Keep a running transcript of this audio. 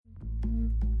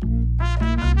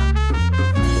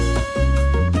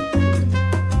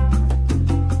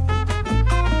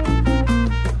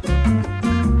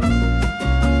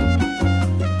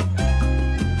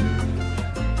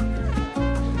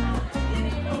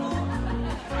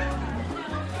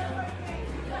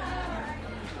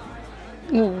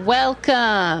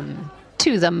Welcome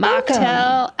to the Welcome.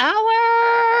 Mocktail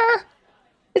Hour.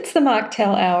 It's the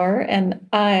Mocktail Hour, and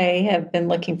I have been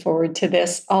looking forward to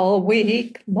this all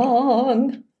week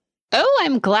long. Oh,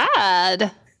 I'm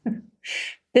glad.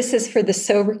 This is for the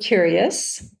sober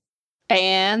curious.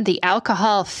 And the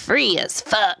alcohol free as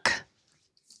fuck.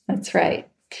 That's right.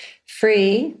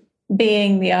 Free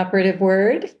being the operative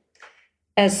word.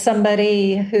 As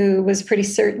somebody who was pretty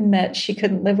certain that she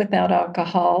couldn't live without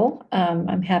alcohol,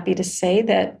 I'm happy to say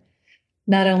that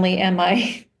not only am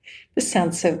I, this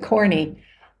sounds so corny,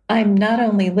 I'm not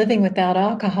only living without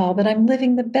alcohol, but I'm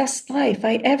living the best life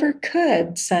I ever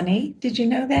could, Sonny. Did you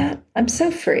know that? I'm so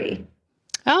free.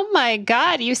 Oh my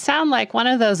God, you sound like one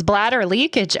of those bladder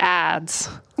leakage ads.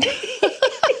 I'm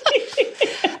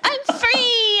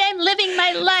free. I'm living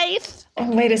my life. Oh,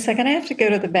 wait a second. I have to go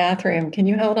to the bathroom. Can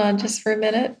you hold on just for a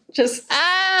minute? Just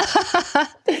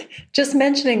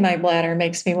mentioning my bladder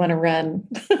makes me want to run.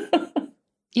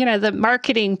 The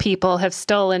marketing people have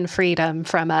stolen freedom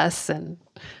from us, and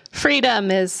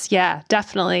freedom is,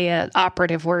 definitely an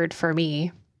operative word for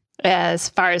me as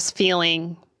far as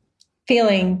feeling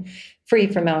Free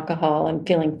from alcohol and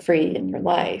feeling free in your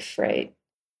life, right?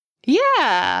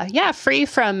 Yeah, free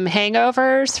from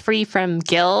hangovers, free from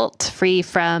guilt, free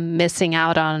from missing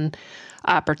out on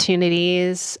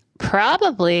opportunities,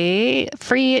 probably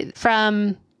free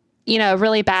from, a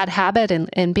really bad habit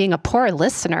and being a poor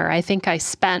listener. I think I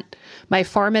spent my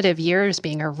formative years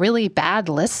being a really bad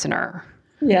listener.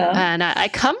 Yeah. And I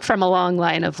come from a long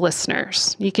line of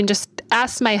listeners. You can just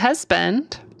ask my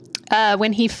husband.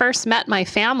 When he first met my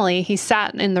family, he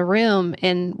sat in the room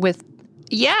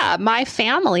my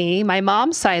family, my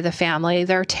mom's side of the family,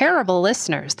 they're terrible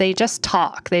listeners. They just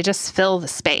talk. They just fill the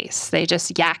space. They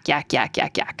just yak, yak, yak,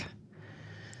 yak, yak.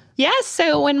 Yeah,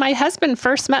 so when my husband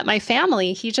first met my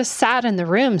family, he just sat in the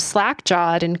room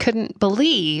slack-jawed and couldn't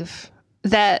believe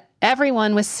that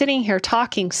everyone was sitting here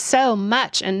talking so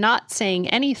much and not saying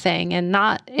anything and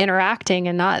not interacting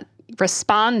and not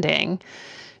responding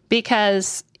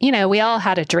because, we all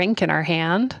had a drink in our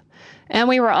hand and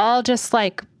we were all just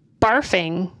like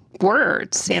barfing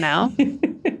words,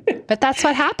 But that's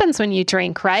what happens when you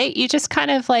drink, right? You just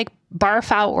kind of like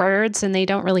barf out words and they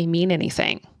don't really mean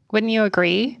anything. Wouldn't you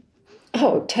agree?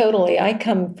 Oh, totally. I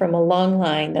come from a long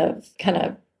line of kind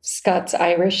of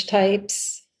Scots-Irish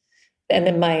types. And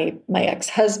then my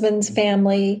ex-husband's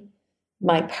family,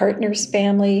 my partner's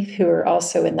family, who are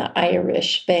also in the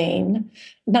Irish vein.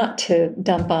 Not to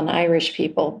dump on Irish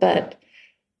people, but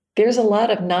there's a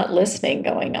lot of not listening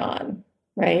going on,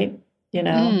 right?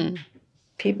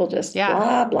 People just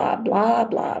blah, blah, blah,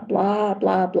 blah, blah,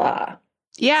 blah, blah.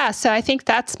 Yeah, so I think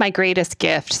that's my greatest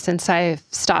gift since I've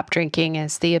stopped drinking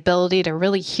is the ability to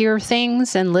really hear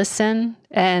things and listen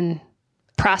and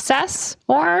process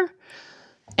more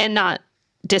and not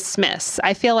dismiss.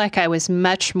 I feel like I was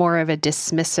much more of a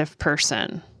dismissive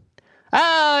person.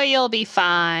 Oh, you'll be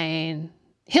fine.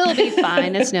 He'll be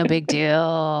fine. It's no big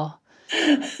deal.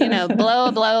 Blow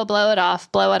it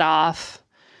off, blow it off.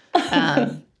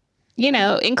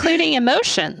 Including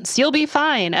emotions. You'll be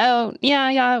fine. Oh,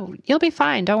 yeah, you'll be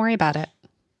fine. Don't worry about it.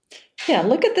 Yeah,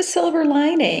 look at the silver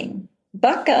lining.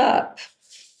 Buck up.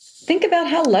 Think about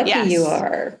how lucky you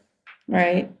are,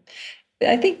 right?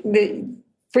 I think the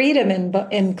freedom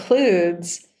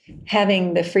includes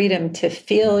having the freedom to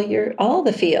feel all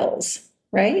the feels,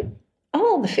 right?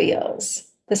 All the feels,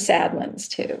 the sad ones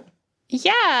too.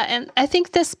 Yeah, and I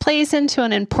think this plays into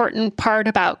an important part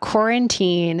about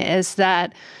quarantine is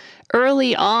that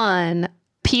early on,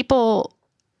 people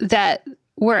that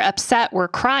were upset were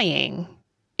crying.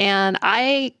 And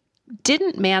I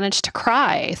didn't manage to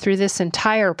cry through this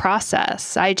entire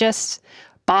process. I just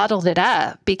bottled it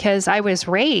up because I was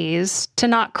raised to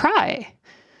not cry.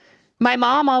 My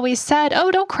mom always said,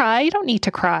 "Oh, don't cry. You don't need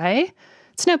to cry.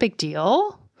 It's no big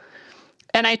deal."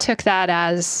 And I took that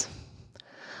as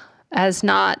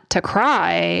not to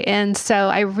cry. And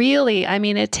so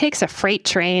it takes a freight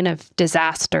train of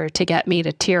disaster to get me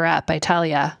to tear up, I tell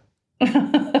you.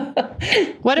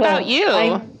 What about you?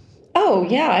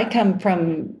 I come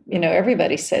from,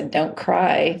 everybody said, don't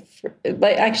cry.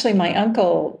 But actually, my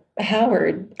uncle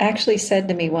Howard actually said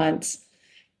to me once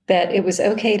that it was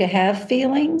okay to have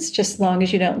feelings, just as long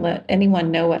as you don't let anyone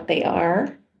know what they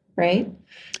are, right?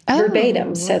 Oh.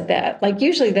 Verbatim said that. Like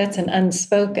usually that's an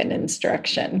unspoken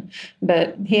instruction,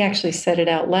 but he actually said it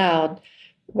out loud,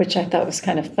 which I thought was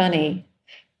kind of funny.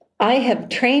 I have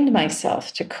trained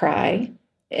myself to cry.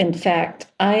 In fact,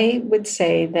 I would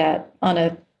say that on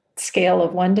a scale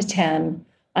of 1 to 10,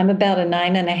 I'm about a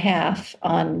 9.5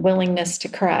 on willingness to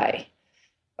cry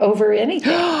over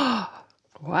anything. Wow.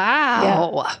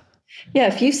 Yeah. Yeah,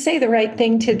 if you say the right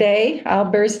thing today, I'll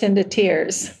burst into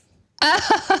tears.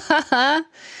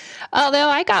 Although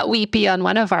I got weepy on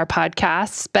one of our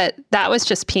podcasts, but that was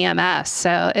just PMS.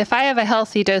 So if I have a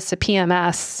healthy dose of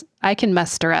PMS, I can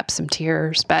muster up some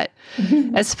tears. But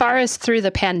as far as through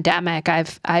the pandemic,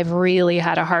 I've really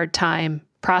had a hard time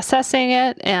processing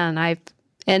it, and I've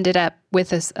ended up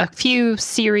with a few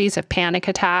series of panic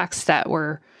attacks that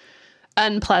were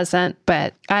unpleasant.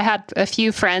 But I had a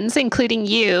few friends, including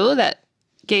you, that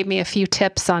gave me a few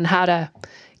tips on how to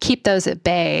keep those at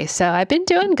bay. So I've been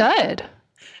doing good.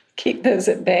 Keep those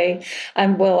at bay.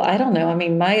 Well, I don't know. I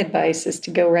mean, my advice is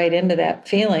to go right into that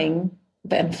feeling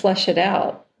and flush it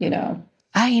out, you know.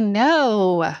 I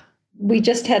know. We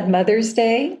just had Mother's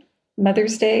Day.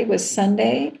 Mother's Day was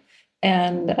Sunday,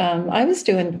 and I was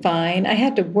doing fine. I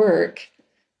had to work,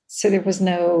 so there was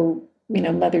no,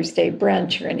 Mother's Day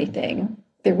brunch or anything.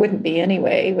 There wouldn't be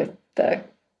anyway with the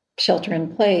shelter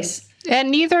in place. And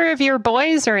neither of your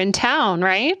boys are in town,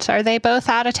 right? Are they both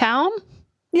out of town?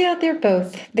 Yeah,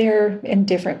 they're in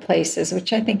different places,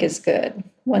 which I think is good.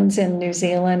 One's in New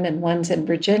Zealand and one's in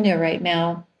Virginia right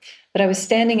now. But I was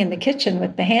standing in the kitchen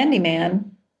with the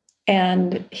handyman,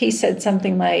 and he said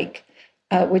something like,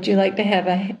 would you like to have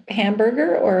a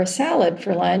hamburger or a salad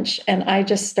for lunch? And I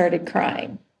just started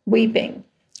crying, weeping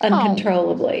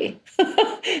uncontrollably.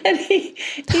 And he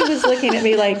was looking at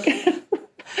me like,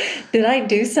 did I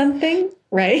do something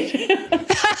right?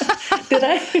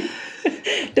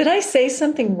 Did I say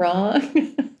something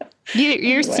wrong?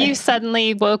 You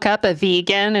suddenly woke up a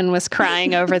vegan and was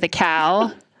crying over the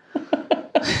cow.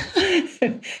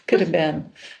 Could have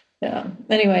been. Yeah.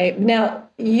 Anyway, now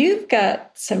you've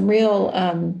got some real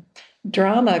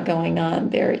drama going on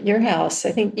there at your house.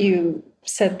 I think you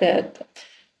said that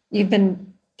you've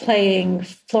been playing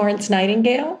Florence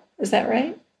Nightingale. Is that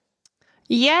right?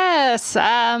 Yes.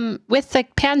 With the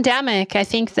pandemic, I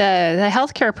think the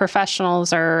healthcare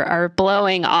professionals are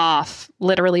blowing off,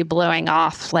 literally blowing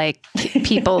off like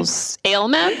people's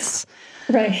ailments.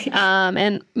 Right.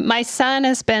 And my son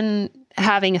has been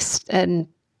having a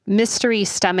mystery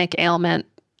stomach ailment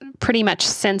pretty much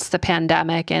since the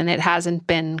pandemic, and it hasn't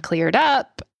been cleared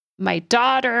up. My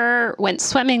daughter went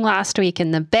swimming last week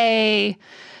in the bay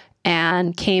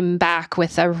and came back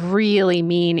with a really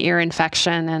mean ear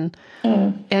infection,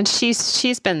 and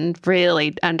she's been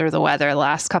really under the weather the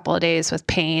last couple of days with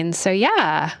pain. So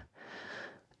yeah.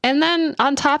 And then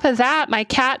on top of that, my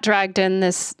cat dragged in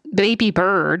this baby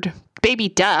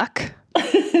duck.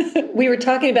 We were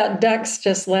talking about ducks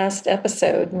just last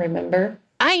episode, remember?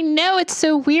 I know, it's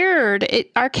so weird.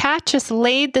 Our cat just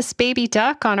laid this baby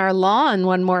duck on our lawn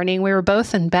one morning. We were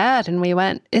both in bed and we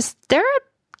went, is there a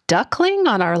duckling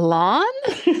on our lawn?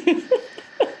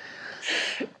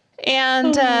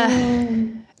 And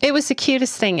it was the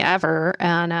cutest thing ever.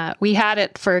 And we had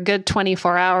it for a good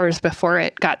 24 hours before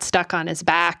it got stuck on his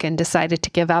back and decided to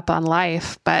give up on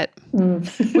life. But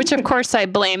which, of course, I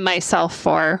blame myself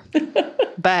for.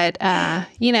 But,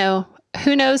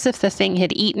 who knows if the thing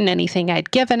had eaten anything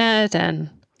I'd given it. And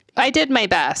I did my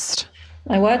best.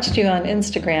 I watched you on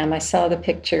Instagram. I saw the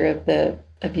picture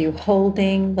of you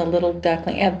holding the little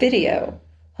duckling, a video,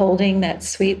 holding that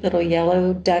sweet little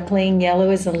yellow duckling,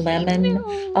 yellow as a lemon,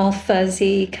 all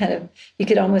fuzzy, kind of, you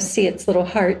could almost see its little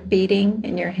heart beating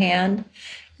in your hand.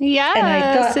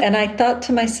 Yeah. And I thought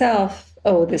to myself,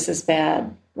 oh, this is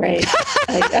bad, right?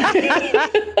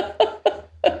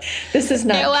 This is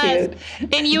not cute.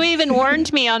 And you even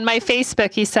warned me on my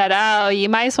Facebook. You said, oh, you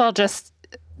might as well just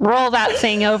roll that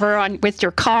thing over with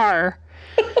your car.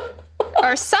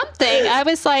 Or something. I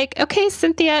was like, okay,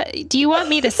 Cynthia, do you want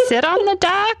me to sit on the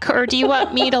duck, or do you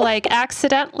want me to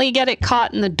accidentally get it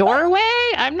caught in the doorway?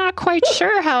 I'm not quite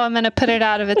sure how I'm going to put it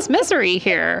out of its misery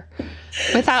here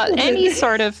without any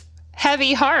sort of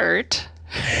heavy heart.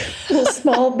 Well,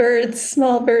 small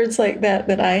birds like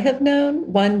that I have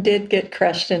known, one did get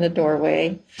crushed in a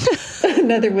doorway.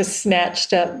 Another was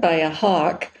snatched up by a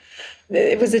hawk.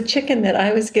 It was a chicken that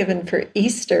I was given for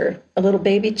Easter, a little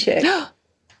baby chick.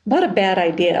 What a bad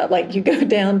idea. You go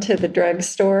down to the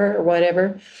drugstore or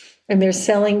whatever, and they're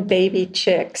selling baby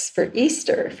chicks for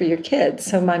Easter for your kids.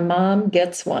 So my mom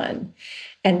gets one,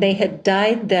 and they had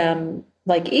dyed them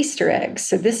like Easter eggs.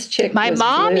 So this chick My was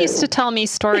mom blue. used to tell me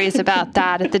stories about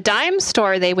that. At the dime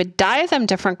store, they would dye them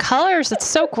different colors. It's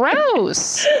so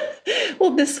gross.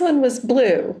 Well, this one was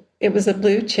blue. It was a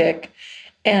blue chick.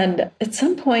 And at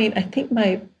some point, I think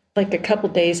a couple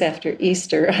days after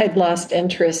Easter, I'd lost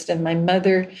interest, and my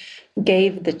mother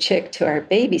gave the chick to our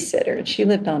babysitter, and she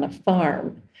lived on a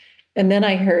farm. And then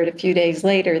I heard a few days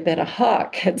later that a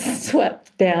hawk had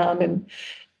swept down and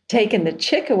taken the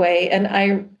chick away. And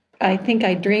I think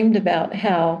I dreamed about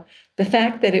how the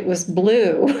fact that it was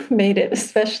blue made it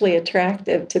especially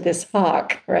attractive to this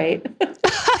hawk, right?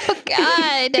 Oh,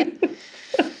 God.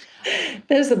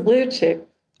 There's a blue chick.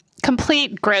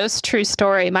 Complete gross true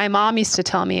story. My mom used to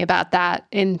tell me about that.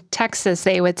 In Texas,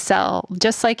 they would sell,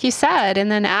 just like you said.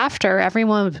 And then after,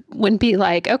 everyone would be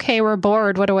like, okay, we're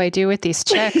bored. What do I do with these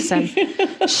chicks? And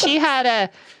she had a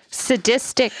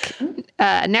sadistic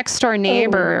next door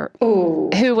neighbor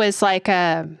who was like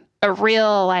a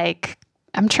real, like,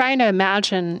 I'm trying to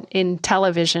imagine in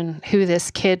television who this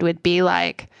kid would be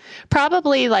like.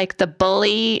 Probably like the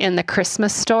bully in the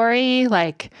Christmas Story,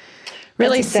 like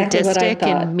really exactly sadistic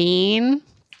and mean.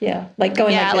 Yeah, like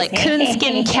going like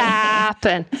coonskin cap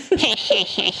and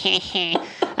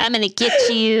I'm going to get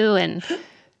you. And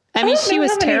I mean, she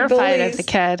was terrified of the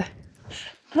kid.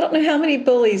 I don't know how many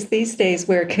bullies these days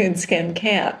wear coonskin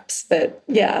caps, but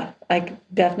yeah, I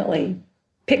definitely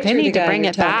picture the guy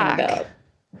you're talking about.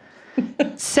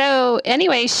 So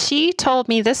anyway, she told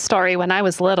me this story when I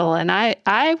was little, and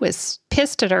I was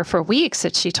pissed at her for weeks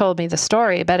that she told me the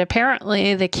story. But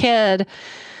apparently the kid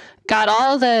got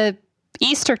all the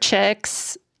Easter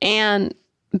chicks and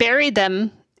buried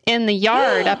them in the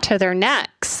yard up to their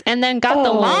necks, and then got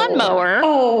the lawnmower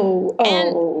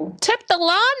and took the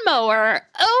lawnmower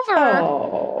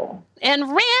over and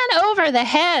ran over the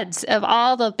heads of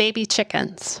all the baby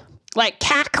chickens, like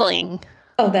cackling.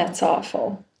 Oh, that's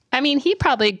awful. I mean, he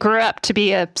probably grew up to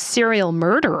be a serial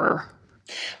murderer.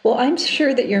 Well, I'm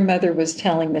sure that your mother was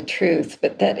telling the truth,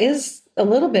 but that is a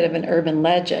little bit of an urban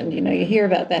legend. You know, you hear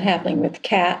about that happening with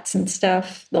cats and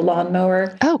stuff, the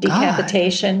lawnmower,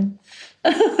 decapitation.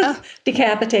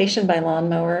 Decapitation by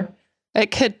lawnmower.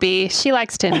 It could be. She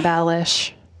likes to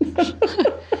embellish.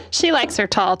 She likes her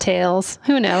tall tales.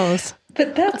 Who knows?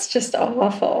 But that's just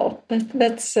awful.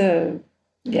 That's,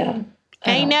 yeah.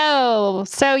 I know.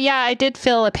 So, yeah, I did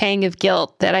feel a pang of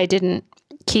guilt that I didn't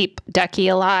keep Ducky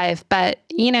alive. But,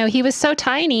 you know, he was so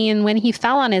tiny, and when he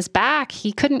fell on his back,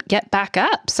 he couldn't get back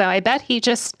up. So I bet he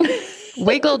just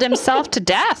wiggled himself to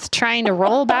death trying to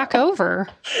roll back over.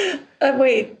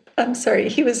 Wait, I'm sorry.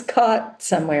 He was caught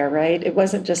somewhere, right? It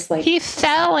wasn't just like... He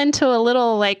fell into a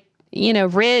little, like, you know,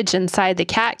 ridge inside the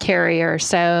cat carrier.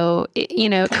 So,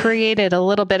 it created a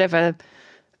little bit of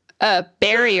a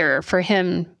barrier for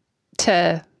him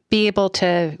to be able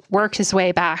to work his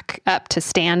way back up to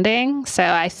standing. So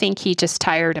I think he just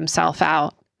tired himself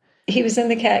out. He was in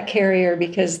the cat carrier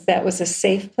because that was a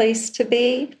safe place to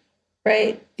be,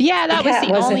 right? Yeah, that was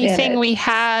the only thing we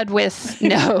had with,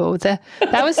 that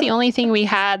was the only thing we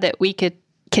had that we could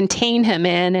contain him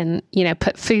in and,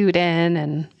 put food in.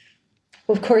 And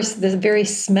of course, the very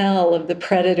smell of the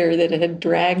predator that had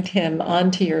dragged him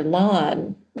onto your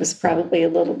lawn was probably a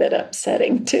little bit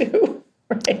upsetting too.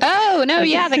 Right. Oh, no,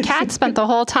 yeah. The cat spent the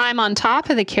whole time on top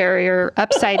of the carrier,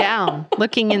 upside down,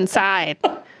 looking inside.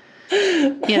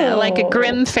 Like a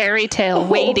grim fairy tale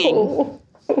waiting.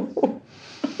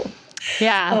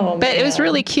 Yeah. But it was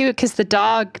really cute because the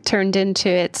dog turned into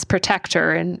its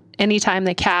protector. And anytime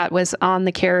the cat was on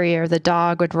the carrier, the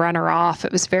dog would run her off.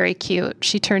 It was very cute.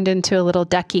 She turned into a little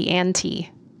ducky auntie.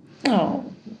 Oh.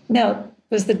 Now,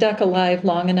 was the duck alive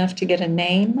long enough to get a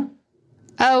name?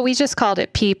 Oh, we just called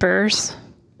it Peepers.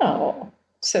 Oh,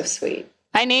 so sweet.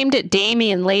 I named it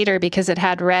Damien later because it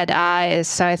had red eyes,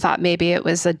 so I thought maybe it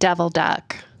was a devil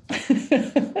duck.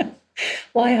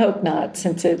 Well, I hope not,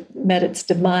 since it met its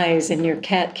demise in your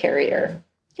cat carrier.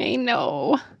 I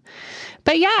know.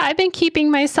 But yeah, I've been keeping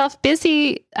myself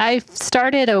busy. I've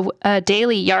started a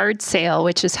daily yard sale,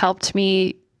 which has helped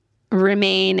me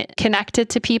remain connected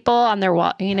to people on their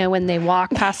walk, when they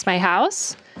walk past my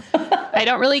house. I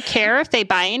don't really care if they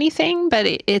buy anything, but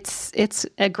it's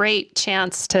a great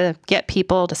chance to get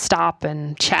people to stop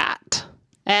and chat.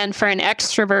 And for an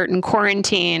extrovert in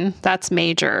quarantine, that's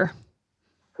major.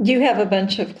 You have a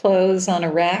bunch of clothes on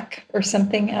a rack or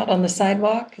something out on the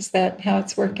sidewalk? Is that how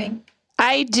it's working?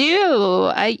 I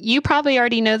do. You probably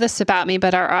already know this about me,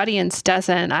 but our audience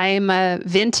doesn't. I'm a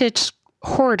vintage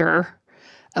hoarder.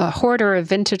 A hoarder of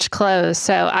vintage clothes.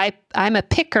 So I'm a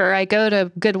picker. I go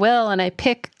to Goodwill and I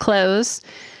pick clothes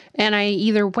and I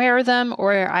either wear them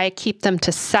or I keep them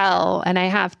to sell. And I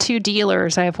have two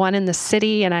dealers. I have one in the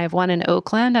city and I have one in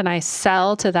Oakland, and I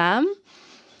sell to them.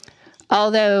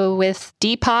 Although with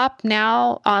Depop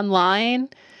now online,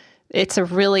 it's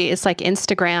like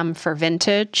Instagram for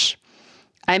vintage.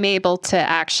 I'm able to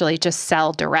actually just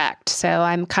sell direct. So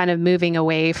I'm kind of moving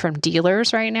away from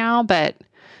dealers right now, but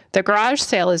the garage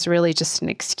sale is really just an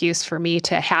excuse for me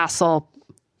to hassle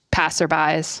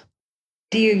passerbys.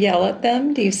 Do you yell at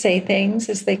them? Do you say things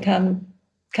as they come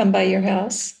by your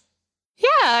house? Yeah,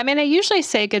 I mean, I usually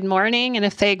say good morning, and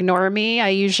if they ignore me, I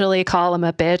usually call them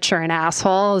a bitch or an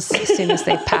asshole as soon as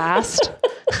they've passed.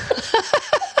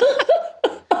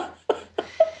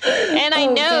 And I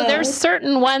know there's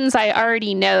certain ones I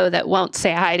already know that won't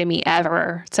say hi to me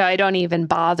ever, so I don't even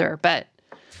bother. But,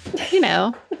 it's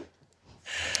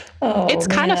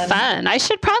kind of fun. I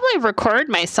should probably record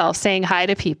myself saying hi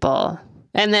to people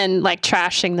and then like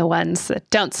trashing the ones that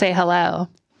don't say hello.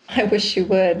 I wish you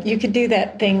would. You could do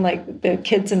that thing like the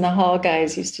Kids in the Hall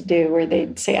guys used to do where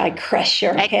they'd say, I crush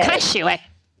your head. I crush you. I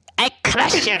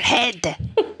crush your head.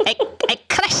 I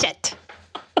crush it.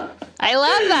 I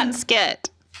love that skit.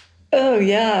 Oh,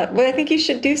 yeah. Well, I think you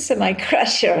should do some I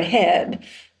crush your head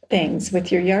things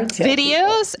with your yard sale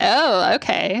videos. People. Oh,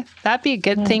 okay. That'd be a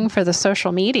good thing for the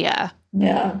social media.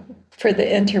 Yeah, for the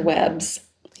interwebs.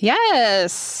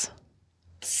 Yes.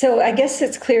 So I guess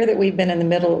it's clear that we've been in the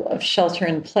middle of shelter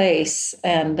in place,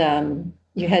 and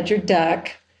you had your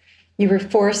duck. You were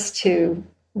forced to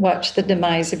watch the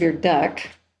demise of your duck.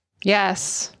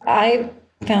 Yes. I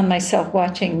found myself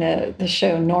watching the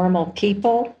show Normal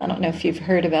People. I don't know if you've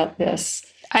heard about this.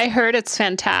 I heard it's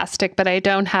fantastic, but I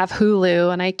don't have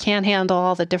Hulu, and I can't handle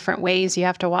all the different ways you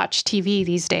have to watch TV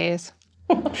these days.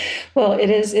 Well, it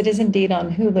is indeed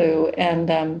on Hulu,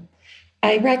 and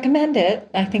I recommend it.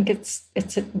 I think it's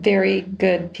a very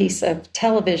good piece of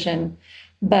television,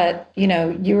 but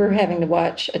you were having to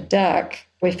watch a duck.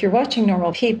 If you're watching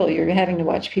Normal People, you're having to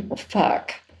watch people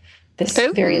fuck. This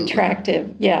very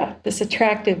attractive, this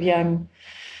attractive young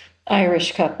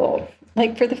Irish couple.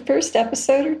 Like for the first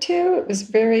episode or two, it was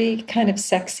very kind of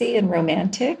sexy and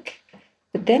romantic.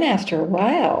 But then after a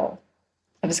while,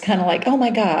 I was kind of like, oh my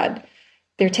God,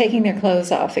 they're taking their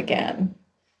clothes off again.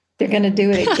 They're going to do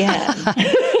it again.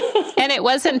 And it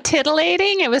wasn't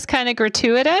titillating? It was kind of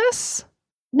gratuitous?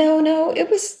 No, it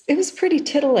was pretty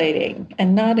tittillating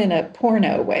and not in a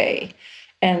porno way.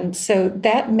 And so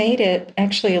that made it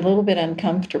actually a little bit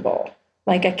uncomfortable.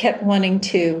 Like I kept wanting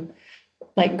to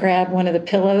like grab one of the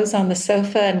pillows on the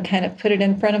sofa and kind of put it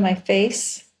in front of my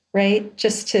face, right?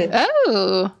 Just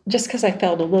because I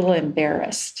felt a little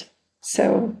embarrassed.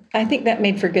 So I think that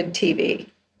made for good TV.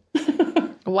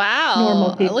 Wow.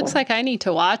 Normal People. It looks like I need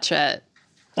to watch it.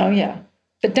 Oh, yeah.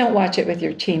 But don't watch it with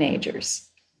your teenagers.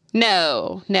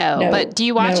 No. But do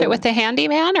you watch it with the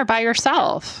handyman or by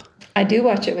yourself? I do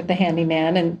watch it with the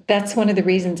handyman, and that's one of the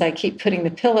reasons I keep putting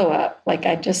the pillow up. Like,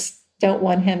 I just don't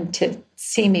want him to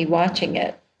see me watching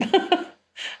it.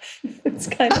 It's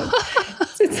kind of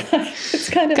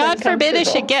God forbid I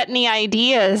should get any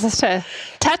ideas to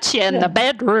touch you in the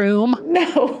bedroom.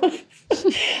 No.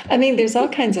 I mean, there's all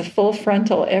kinds of full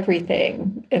frontal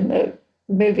everything in the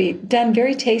movie done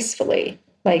very tastefully.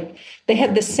 Like they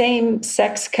had the same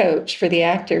sex coach for the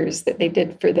actors that they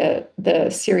did for the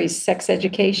series Sex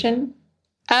Education.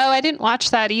 Oh, I didn't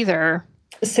watch that either.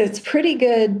 So it's pretty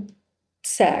good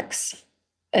sex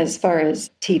as far as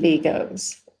TV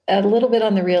goes. A little bit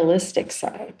on the realistic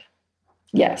side.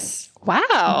 Yes.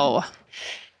 Wow.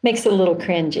 Makes it a little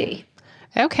cringy.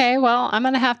 Okay, well, I'm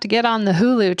going to have to get on the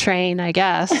Hulu train, I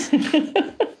guess.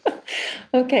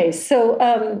 Okay,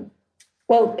 so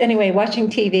well, anyway, watching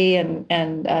TV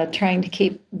and trying to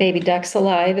keep baby ducks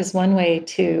alive is one way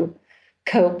to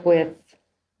cope with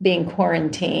being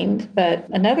quarantined. But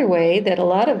another way that a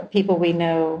lot of people we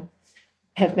know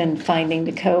have been finding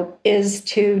to cope is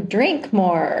to drink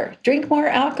more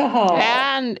alcohol.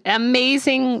 And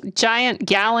amazing giant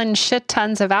gallon shit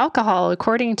tons of alcohol,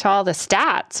 according to all the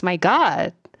stats. My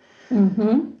God.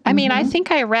 Mm-hmm. I mean, I think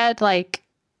I read like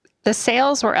the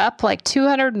sales were up like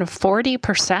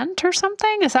 240% or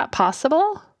something. Is that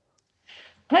possible?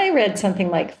 I read something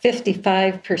like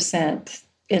 55%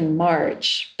 in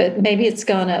March, but maybe it's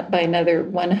gone up by another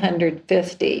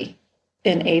 150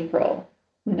 in April,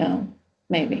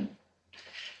 maybe.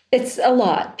 It's a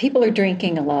lot. People are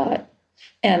drinking a lot.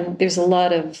 And there's a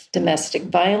lot of domestic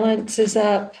violence is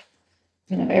up.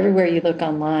 Everywhere you look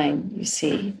online, you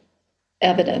see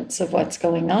evidence of what's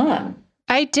going on.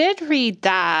 I did read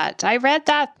that. I read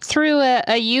that through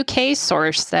a UK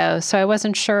source, though, so I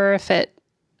wasn't sure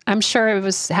I'm sure it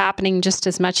was happening just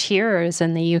as much here as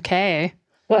in the UK.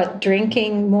 What,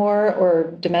 drinking more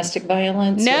or domestic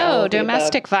violence? No,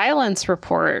 domestic violence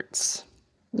reports.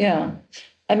 Yeah.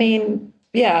 I mean,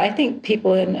 I think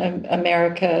people in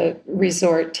America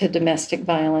resort to domestic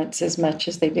violence as much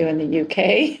as they do in the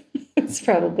UK. It's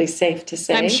probably safe to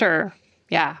say. I'm sure.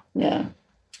 Yeah. Yeah.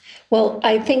 Well,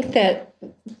 I think that,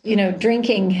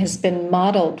 drinking has been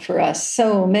modeled for us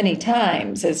so many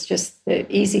times as just the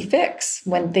easy fix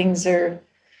when things are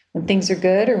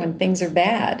good or when things are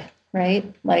bad,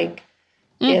 right? Like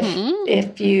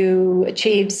If you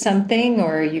achieved something,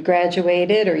 or you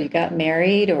graduated, or you got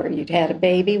married, or you had a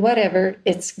baby, whatever,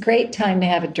 it's a great time to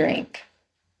have a drink.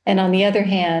 And on the other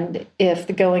hand, if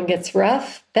the going gets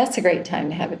rough, that's a great time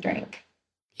to have a drink.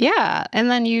 Yeah. And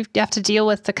then you have to deal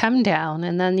with the come down,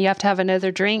 and then you have to have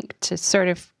another drink to sort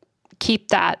of keep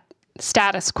that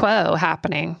status quo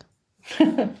happening.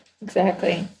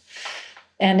 Exactly.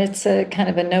 And it's a kind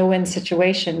of a no-win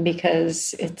situation,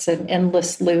 because it's an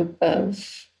endless loop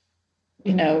of,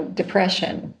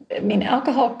 depression. I mean,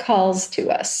 alcohol calls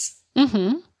to us.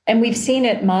 Mm-hmm. And we've seen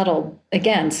it modeled,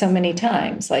 again, so many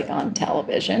times, like on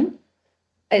television.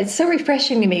 It's so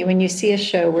refreshing to me when you see a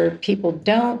show where people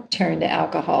don't turn to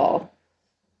alcohol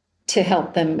to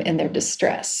help them in their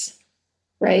distress,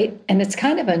 right? And it's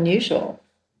kind of unusual.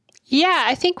 Yeah,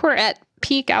 I think we're at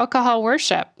peak alcohol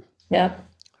worship. Yep.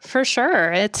 For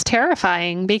sure. It's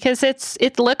terrifying because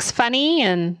it looks funny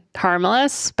and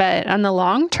harmless, but on the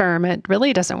long term, it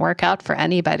really doesn't work out for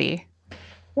anybody.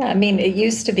 Yeah, I mean, it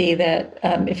used to be that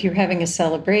if you're having a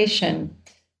celebration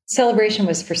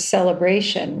was for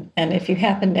celebration. And if you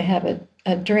happen to have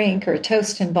a drink or a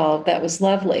toast involved, that was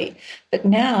lovely. But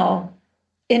now,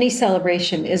 any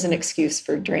celebration is an excuse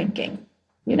for drinking.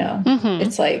 Mm-hmm.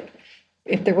 It's like,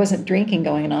 if there wasn't drinking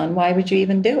going on, why would you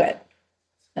even do it?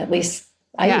 At least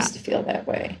I used to feel that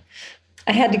way.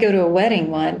 I had to go to a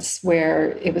wedding once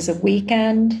where it was a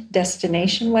weekend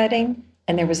destination wedding,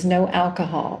 and there was no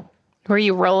alcohol. Were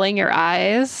you rolling your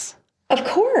eyes? Of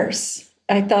course.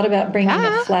 I thought about bringing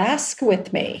a flask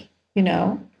with me,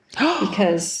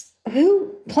 because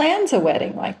who plans a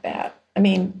wedding like that? I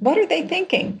mean, what are they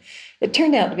thinking? It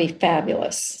turned out to be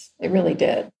fabulous. It really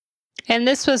did. And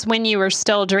this was when you were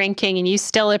still drinking and you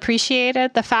still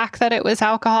appreciated the fact that it was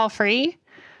alcohol-free?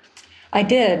 I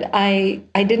did. I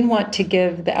didn't want to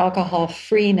give the alcohol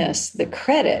freeness the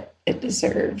credit it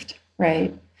deserved,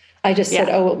 right? I just said,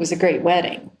 it was a great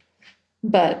wedding.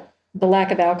 But the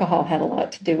lack of alcohol had a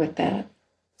lot to do with that.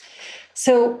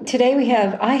 So today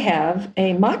I have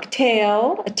a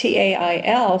mocktail, a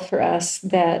Tail for us,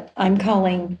 that I'm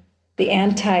calling the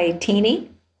anti-teeny.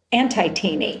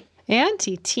 Anti-teeny.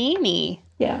 Anti-teeny.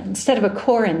 Yeah, instead of a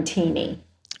quarantini.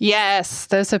 Yes,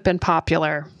 those have been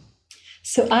popular.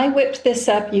 So I whipped this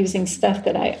up using stuff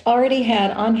that I already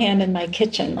had on hand in my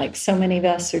kitchen, like so many of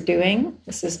us are doing.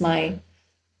 This is my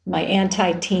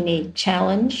anti-teeny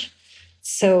challenge.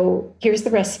 So here's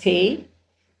the recipe.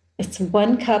 It's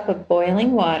 1 cup of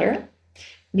boiling water.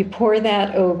 You pour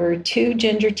that over 2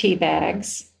 ginger tea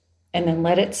bags and then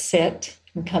let it sit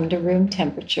and come to room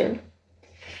temperature.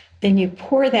 Then you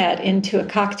pour that into a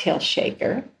cocktail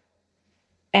shaker.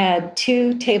 Add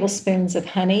 2 tablespoons of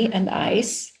honey and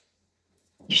ice.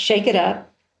 You shake it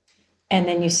up, and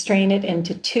then you strain it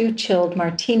into 2 chilled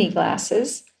martini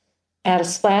glasses. Add a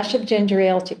splash of ginger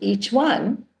ale to each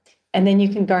one, and then you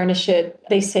can garnish it.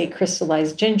 They say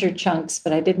crystallized ginger chunks,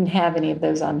 but I didn't have any of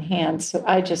those on hand, so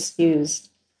I just used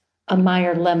a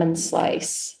Meyer lemon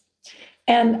slice.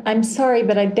 And I'm sorry,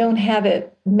 but I don't have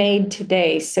it made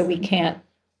today, so we can't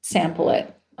sample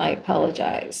it. I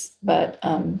apologize, but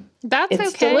that's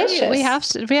it's okay.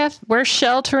 Delicious. We're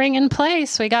sheltering in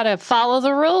place. We got to follow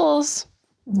the rules.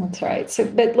 That's right. So,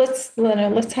 but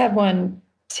let's have one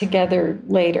together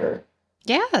later.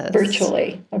 Yes.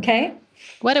 Virtually. Okay.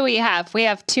 What do we have? We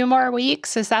have 2 more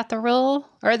weeks. Is that the rule?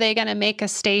 Or are they going to make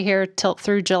us stay here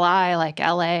through July, like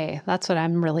LA? That's what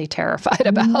I'm really terrified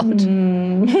about.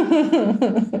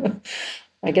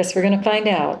 I guess we're going to find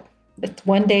out. It's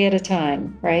one day at a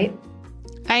time, right?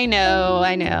 I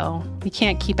know. We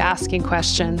can't keep asking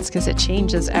questions because it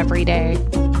changes every day.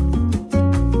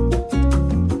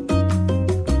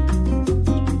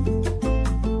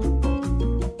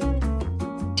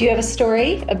 Do you have a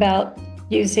story about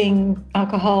using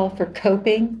alcohol for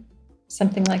coping?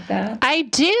 Something like that? I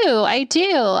do.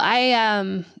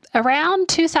 Around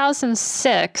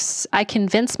 2006, I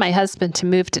convinced my husband to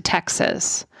move to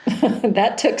Texas.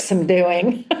 That took some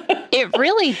doing. It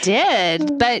really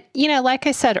did. But, like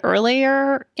I said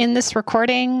earlier in this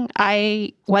recording,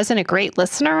 I wasn't a great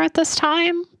listener at this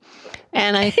time.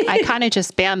 And I kind of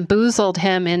just bamboozled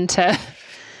him into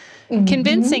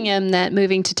convincing him that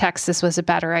moving to Texas was a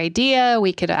better idea.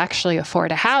 We could actually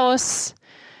afford a house,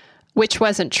 which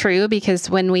wasn't true because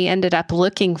when we ended up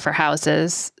looking for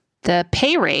houses, the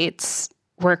pay rates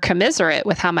were commiserate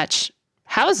with how much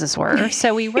houses were.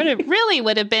 So we would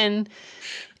have been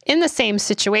in the same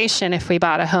situation if we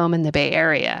bought a home in the Bay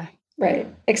Area. Right.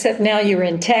 Except now you're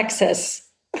in Texas.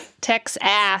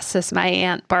 Tex-ass, as my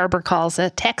Aunt Barbara calls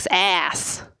it.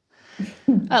 Tex-ass.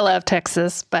 I love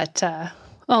Texas, but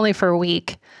only for a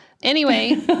week.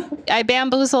 Anyway, I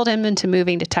bamboozled him into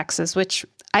moving to Texas, which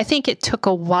I think it took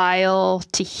a while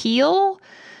to heal.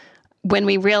 When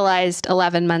we realized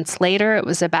 11 months later it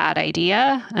was a bad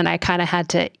idea, and I kind of had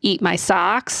to eat my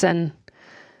socks and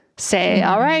say,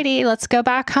 all righty, let's go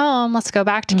back home. Let's go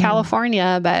back to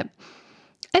California. But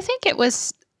I think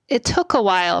it took a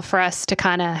while for us to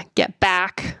kind of get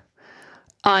back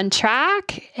on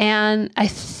track. And I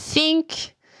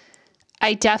think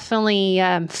I definitely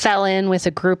fell in with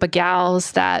a group of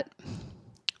gals that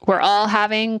were all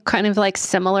having kind of like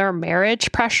similar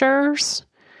marriage pressures.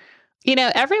 You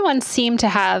know, everyone seemed to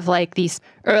have like these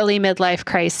early midlife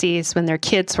crises when their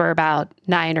kids were about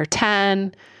 9 or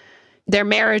 10. Their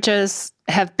marriages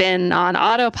have been on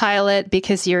autopilot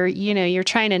because you're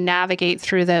trying to navigate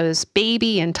through those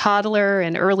baby and toddler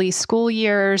and early school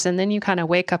years. And then you kind of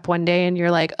wake up one day and you're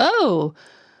like, oh,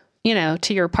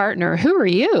 to your partner, who are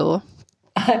you?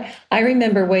 I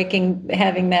remember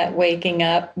having that waking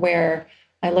up where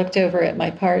I looked over at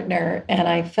my partner and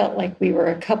I felt like we were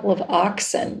a couple of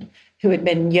oxen who had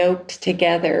been yoked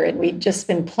together, and we'd just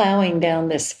been plowing down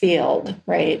this field,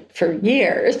 right, for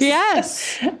years.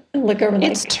 Yes. Look over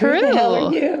it's like, true. Who the hell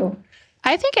are you?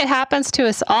 I think it happens to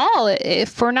us all.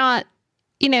 If we're not,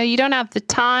 you don't have the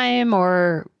time,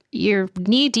 or you're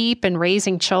knee deep in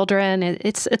raising children,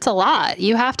 it's a lot.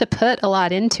 You have to put a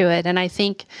lot into it. And I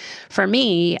think for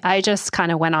me, I just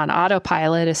kind of went on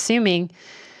autopilot, assuming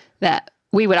that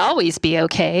we would always be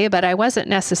okay, but I wasn't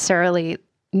necessarily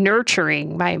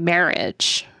nurturing my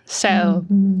marriage. So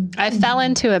I fell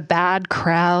into a bad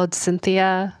crowd,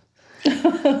 Cynthia.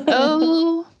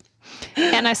 And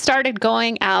I started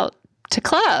going out to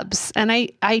clubs. And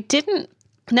I didn't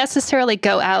necessarily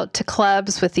go out to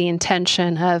clubs with the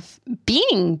intention of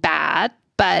being bad,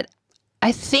 but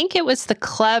I think it was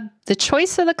the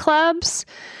choice of the clubs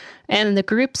and the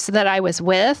groups that I was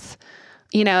with.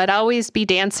 I'd always be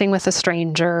dancing with a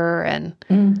stranger and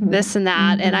this and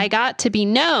that. And I got to be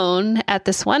known at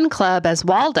this one club as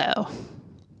Waldo.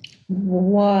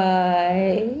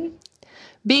 Why?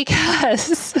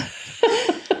 Because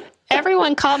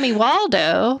everyone called me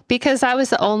Waldo because I was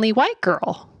the only white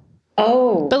girl.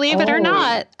 Oh. Believe it or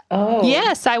not. Oh.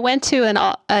 Yes, I went to an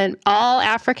all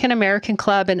African American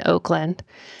club in Oakland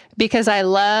because I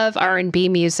love R&B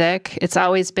music. It's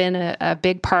always been a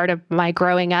big part of my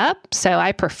growing up. So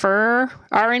I prefer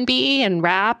R&B and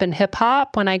rap and hip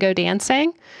hop when I go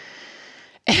dancing.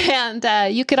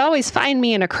 And you could always find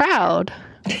me in a crowd.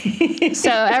 So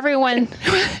everyone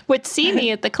would see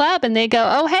me at the club and they go,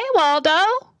 oh, hey,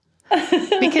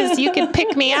 Waldo. Because you could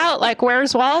pick me out like,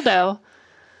 where's Waldo?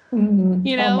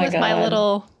 With my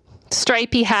little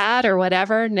stripy hat or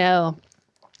whatever. No.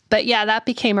 But yeah, that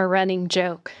became a running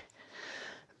joke.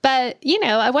 But,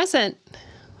 I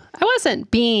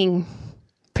wasn't being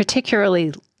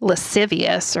particularly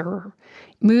lascivious or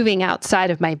moving outside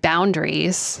of my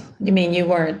boundaries. You mean you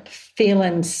weren't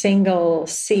feeling single,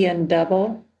 seeing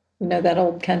double? You know that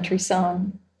old country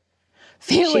song?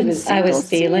 I was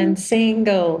feeling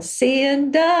single,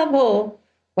 seeing double,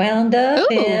 wound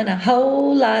up in a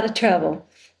whole lot of trouble.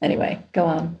 Anyway, go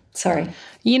on. Sorry.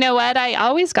 You know what? I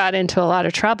always got into a lot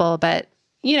of trouble, but,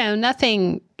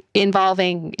 nothing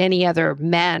involving any other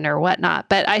men or whatnot.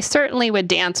 But I certainly would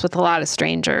dance with a lot of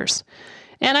strangers.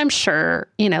 And I'm sure,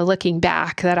 looking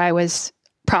back, that I was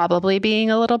probably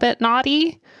being a little bit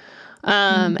naughty.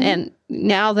 And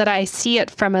now that I see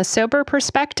it from a sober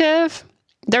perspective,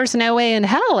 there's no way in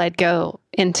hell I'd go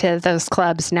into those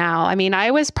clubs now. I mean,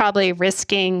 I was probably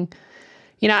risking,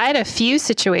 I had a few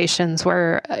situations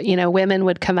where, women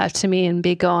would come up to me and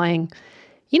be going,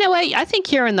 you know what, I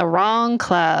think you're in the wrong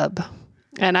club.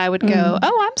 And I would go,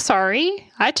 oh, I'm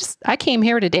sorry. I came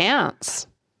here to dance.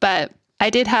 But I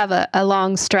did have a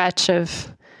long stretch of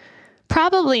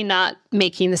probably not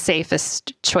making the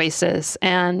safest choices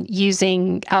and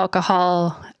using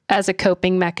alcohol as a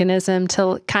coping mechanism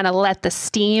to kind of let the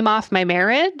steam off my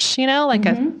marriage, like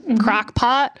a crock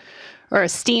pot or a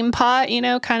steam pot,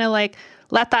 kind of like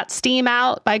let that steam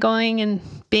out by going and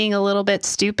being a little bit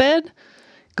stupid,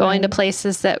 going to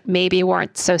places that maybe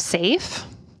weren't so safe.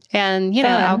 And, fun,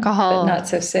 alcohol. But not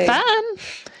so safe. Fun.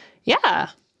 Yeah.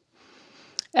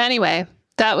 Anyway,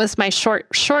 that was my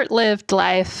short-lived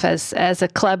life as a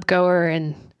club goer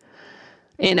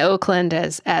in Oakland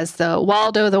as the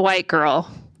Waldo the white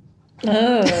girl.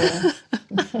 Oh,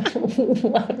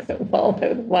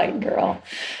 Waldo the white girl.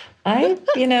 I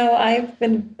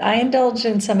indulge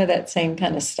in some of that same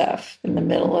kind of stuff in the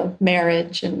middle of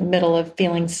marriage, in the middle of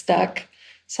feeling stuck.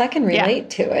 So I can relate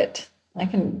to it. I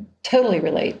can totally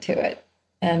relate to it.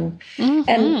 And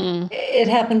it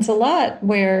happens a lot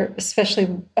where,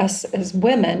 especially us as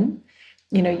women,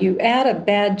 You add a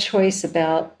bad choice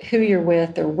about who you're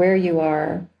with or where you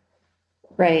are,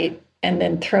 right? And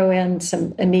then throw in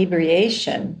some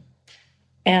inebriation.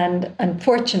 And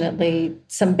unfortunately,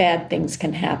 some bad things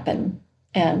can happen.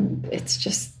 And it's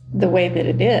just the way that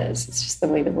it is. It's just the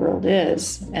way the world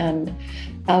is. And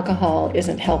alcohol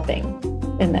isn't helping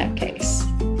in that case.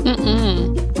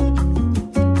 Mm-mm.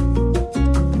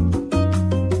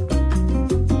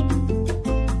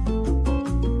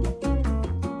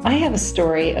 I have a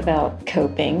story about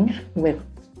coping with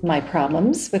my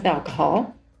problems with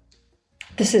alcohol.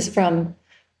 This is from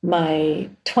my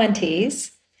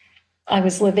 20s. I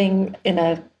was living in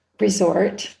a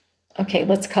resort. Okay,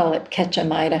 let's call it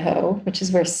Ketchum, Idaho, which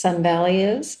is where Sun Valley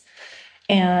is.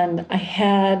 And I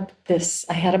had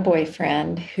a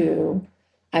boyfriend who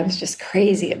I was just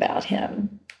crazy about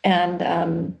him.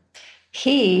 And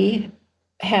he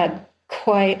had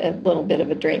quite a little bit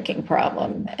of a drinking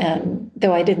problem. And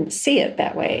though I didn't see it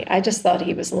that way, I just thought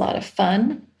he was a lot of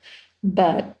fun.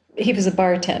 But he was a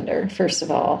bartender, first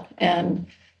of all, and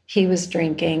he was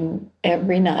drinking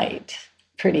every night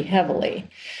pretty heavily.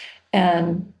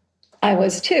 And I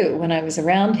was too when I was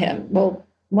around him. Well,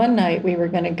 one night we were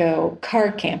going to go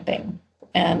car camping.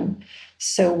 And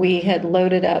so we had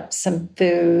loaded up some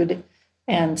food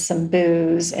and some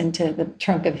booze into the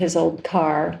trunk of his old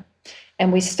car.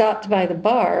 And we stopped by the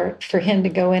bar for him to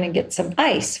go in and get some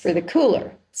ice for the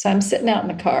cooler. So I'm sitting out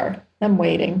in the car, I'm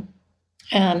waiting.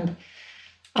 And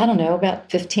I don't know,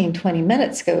 about 15, 20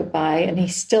 minutes go by and he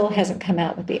still hasn't come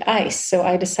out with the ice. So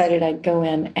I decided I'd go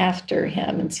in after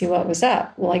him and see what was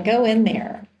up. Well, I go in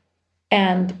there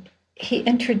and he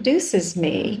introduces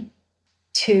me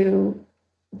to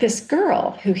this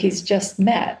girl who he's just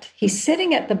met. He's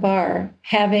sitting at the bar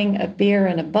having a beer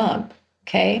and a bump,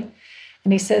 okay?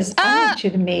 And he says, I want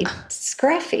you to meet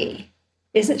Scruffy.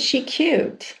 Isn't she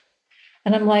cute?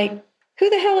 And I'm like, who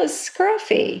the hell is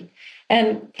Scruffy?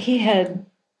 And he had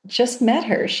just met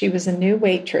her. She was a new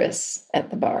waitress at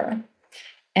the bar.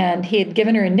 And he had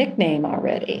given her a nickname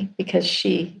already because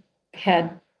she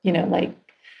had, like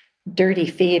dirty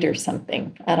feet or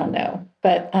something. I don't know.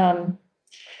 But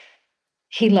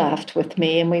he left with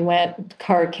me and we went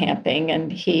car camping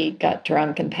and he got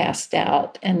drunk and passed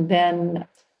out. And then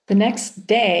the next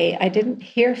day, I didn't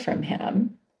hear from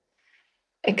him,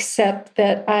 except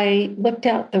that I looked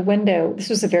out the window. This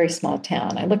was a very small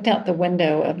town. I looked out the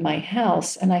window of my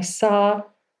house and I saw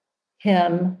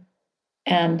him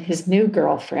and his new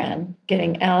girlfriend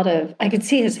getting out of, I could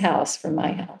see his house from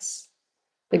my house,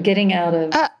 but getting out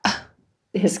of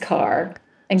his car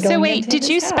and going. So wait, did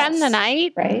you spend the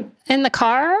night in the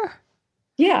car?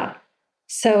 Yeah.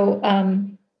 So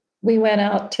we went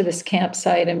out to this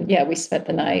campsite and we spent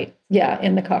the night,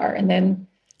 in the car. And then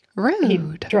he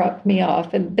dropped me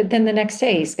off. But then the next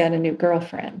day he's got a new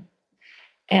girlfriend.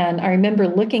 And I remember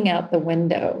looking out the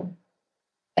window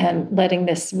and letting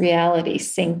this reality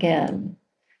sink in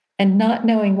and not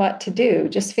knowing what to do,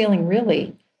 just feeling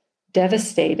really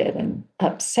devastated and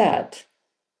upset.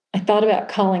 I thought about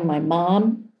calling my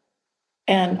mom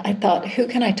and I thought, who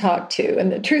can I talk to?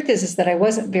 And the truth is that I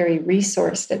wasn't very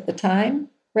resourced at the time,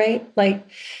 right? Like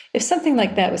if something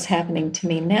like that was happening to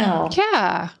me now,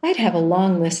 I'd have a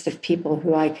long list of people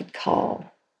who I could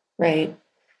call, right?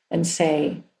 And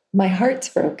say, my heart's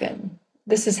broken.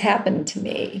 This has happened to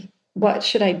me. What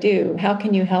should I do? How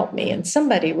can you help me? And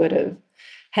somebody would have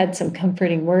had some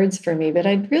comforting words for me, but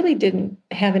I really didn't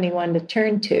have anyone to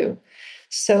turn to.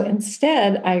 So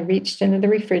instead, I reached into the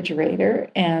refrigerator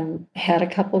and had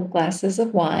a couple of glasses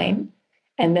of wine.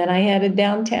 And then I headed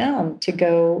downtown to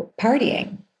go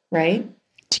partying, right?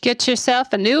 To get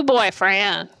yourself a new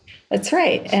boyfriend. That's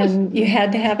right. And you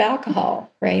had to have alcohol,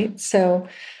 right? So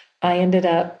I ended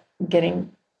up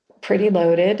getting pretty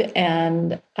loaded.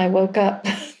 And I woke up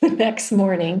the next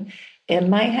morning in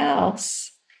my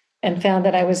house and found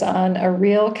that I was on a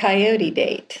real coyote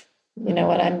date. You know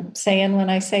what I'm saying when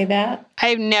I say that?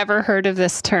 I've never heard of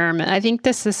this term. I think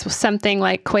this is something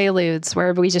like Quaaludes,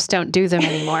 where we just don't do them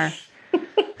anymore.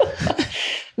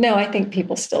 No, I think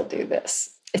people still do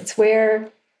this. It's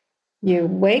where you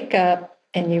wake up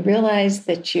and you realize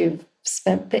that you've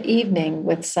spent the evening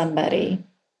with somebody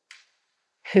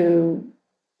who,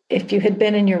 if you had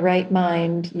been in your right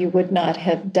mind, you would not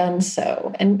have done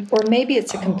so. Or maybe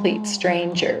it's a complete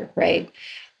stranger, right?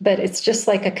 But it's just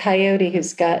like a coyote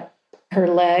who's got her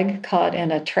leg caught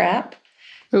in a trap.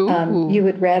 You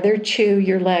would rather chew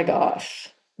your leg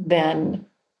off than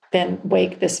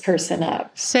wake this person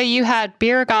up. So you had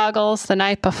beer goggles the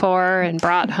night before and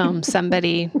brought home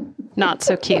somebody not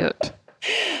so cute.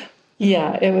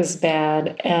 Yeah, it was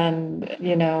bad. And,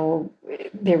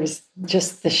 there was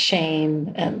just the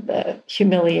shame and the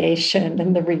humiliation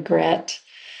and the regret,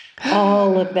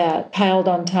 all of that piled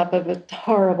on top of a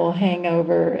horrible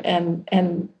hangover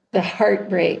and the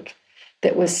heartbreak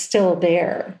that was still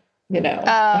there, the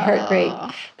heartbreak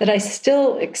that I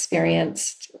still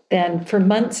experienced then for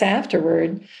months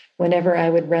afterward whenever I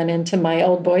would run into my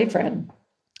old boyfriend.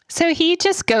 So he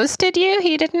just ghosted you?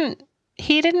 He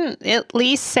didn't at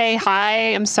least say,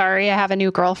 hi, I'm sorry, I have a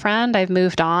new girlfriend, I've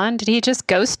moved on. Did he just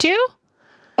ghost you?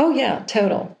 Oh, yeah,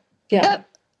 total. Yeah,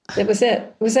 it was it.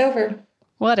 It was over.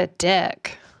 What a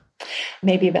dick.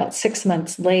 Maybe about 6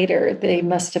 months later, they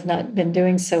must have not been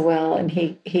doing so well. And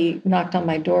he knocked on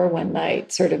my door one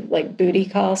night, sort of like booty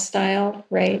call style,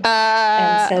 right?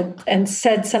 And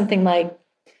said something like,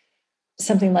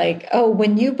 oh,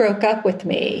 when you broke up with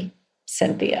me,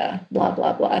 Cynthia, blah,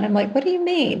 blah, blah. And I'm like, what do you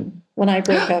mean when I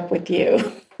broke up with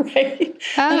you? Right?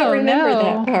 I don't remember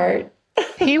that part.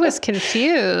 He was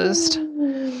confused.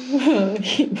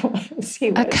 He was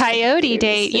a coyote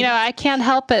confused. Date. I can't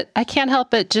help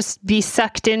it just be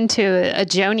sucked into a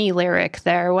Joni lyric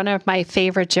there. One of my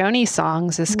favorite Joni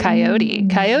songs is Coyote.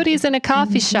 Coyote's in a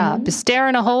coffee shop, is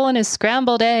staring a hole in his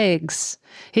scrambled eggs.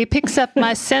 He picks up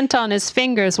my scent on his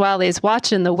fingers while he's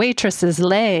watching the waitress's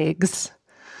legs.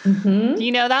 Mm-hmm. Do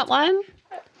you know that one?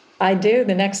 I do.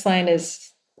 The next line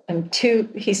is,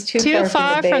 he's too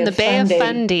far from the Bay of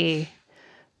Fundy.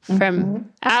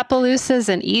 From Appaloosas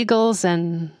and Eagles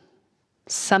and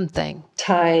something.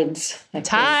 Tides.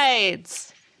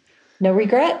 Tides. No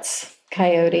regrets,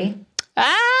 Coyote.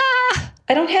 I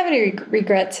don't have any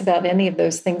regrets about any of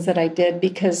those things that I did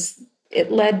because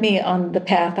it led me on the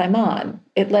path I'm on.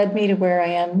 It led me to where I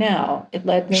am now. It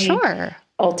led me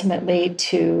ultimately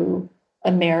to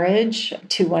a marriage,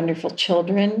 2 wonderful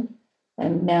children,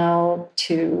 and now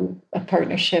to a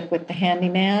partnership with the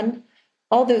handyman.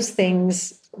 All those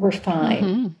things were fine,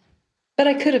 mm-hmm. but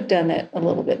I could have done it a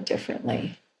little bit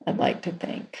differently, I'd like to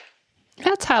think.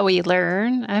 That's how we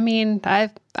learn. I mean,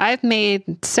 I've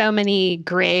made so many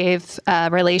grave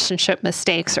relationship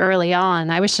mistakes early on.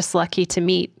 I was just lucky to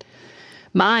meet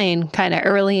mine kind of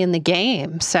early in the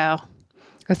game. So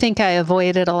I think I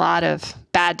avoided a lot of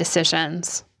bad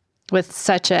decisions with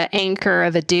such an anchor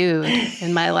of a dude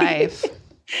in my life.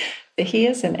 He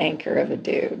is an anchor of a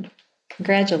dude.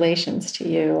 Congratulations to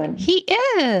you. And he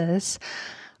is.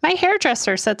 My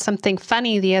hairdresser said something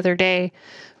funny the other day,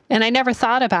 and I never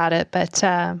thought about it, but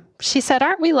she said,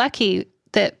 aren't we lucky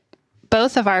that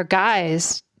both of our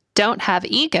guys don't have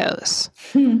egos?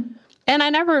 And I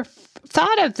never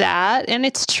thought of that, and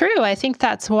it's true. I think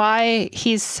that's why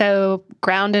he's so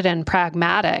grounded and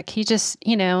pragmatic. He just,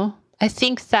 I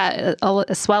think that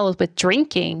as well as with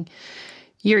drinking,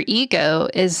 your ego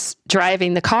is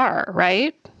driving the car,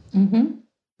 right? Mm-hmm.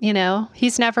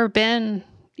 He's never been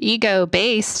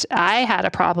ego-based. I had a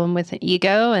problem with an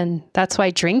ego, and that's why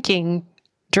drinking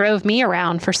drove me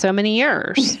around for so many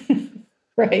years.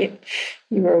 Right.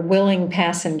 You were a willing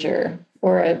passenger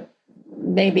or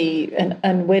maybe an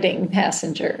unwitting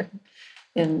passenger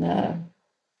in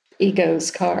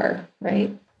ego's car,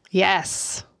 right?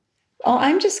 Yes. Oh,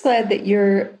 I'm just glad that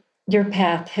your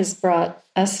path has brought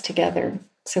us together.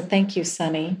 So thank you,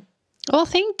 Sunny. Well,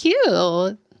 thank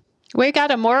you. We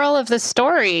got a moral of the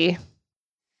story.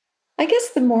 I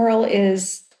guess the moral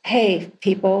is, hey,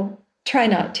 people, try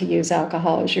not to use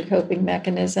alcohol as your coping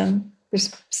mechanism.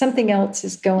 There's something else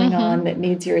is going on that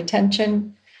needs your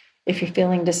attention. If you're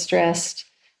feeling distressed,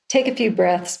 take a few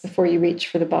breaths before you reach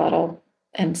for the bottle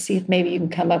and see if maybe you can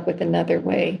come up with another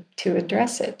way to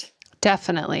address it.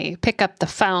 Definitely. Pick up the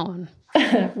phone.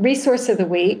 Resource of the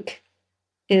week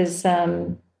is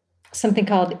something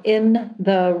called In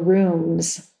the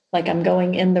Rooms. Like I'm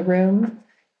going in the room,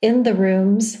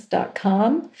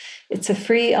 intherooms.com. It's a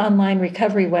free online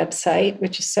recovery website,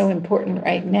 which is so important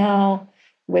right now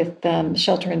with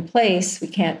shelter in place. We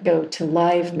can't go to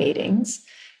live meetings,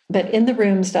 but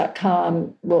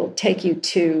intherooms.com will take you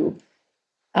to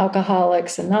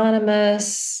Alcoholics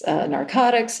Anonymous,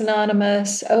 Narcotics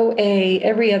Anonymous, OA,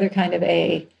 every other kind of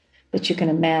A that you can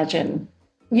imagine.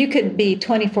 You could be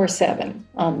 24/7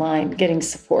 online getting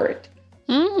support.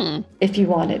 If you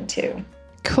wanted to.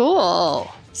 Cool.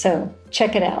 So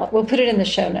check it out. We'll put it in the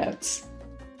show notes.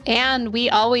 And we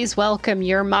always welcome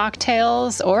your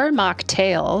mocktails or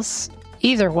mocktails,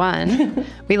 either one.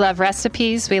 We love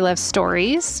recipes. We love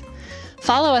stories.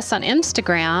 Follow us on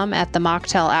Instagram at The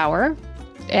Mocktail Hour.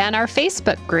 And our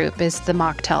Facebook group is The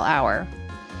Mocktail Hour.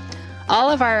 All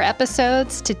of our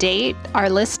episodes to date are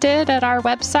listed at our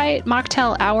website,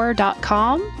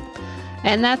 mocktailhour.com.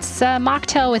 And that's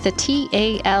mocktail with a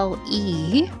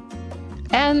T-A-L-E.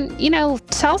 And,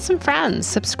 tell some friends,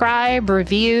 subscribe,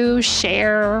 review,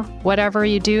 share, whatever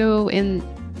you do in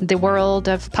the world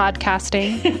of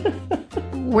podcasting.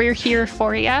 We're here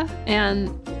for you, and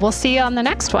we'll see you on the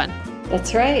next one.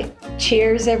 That's right.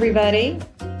 Cheers, everybody.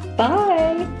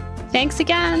 Bye. Thanks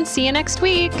again. See you next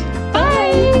week.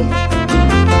 Bye.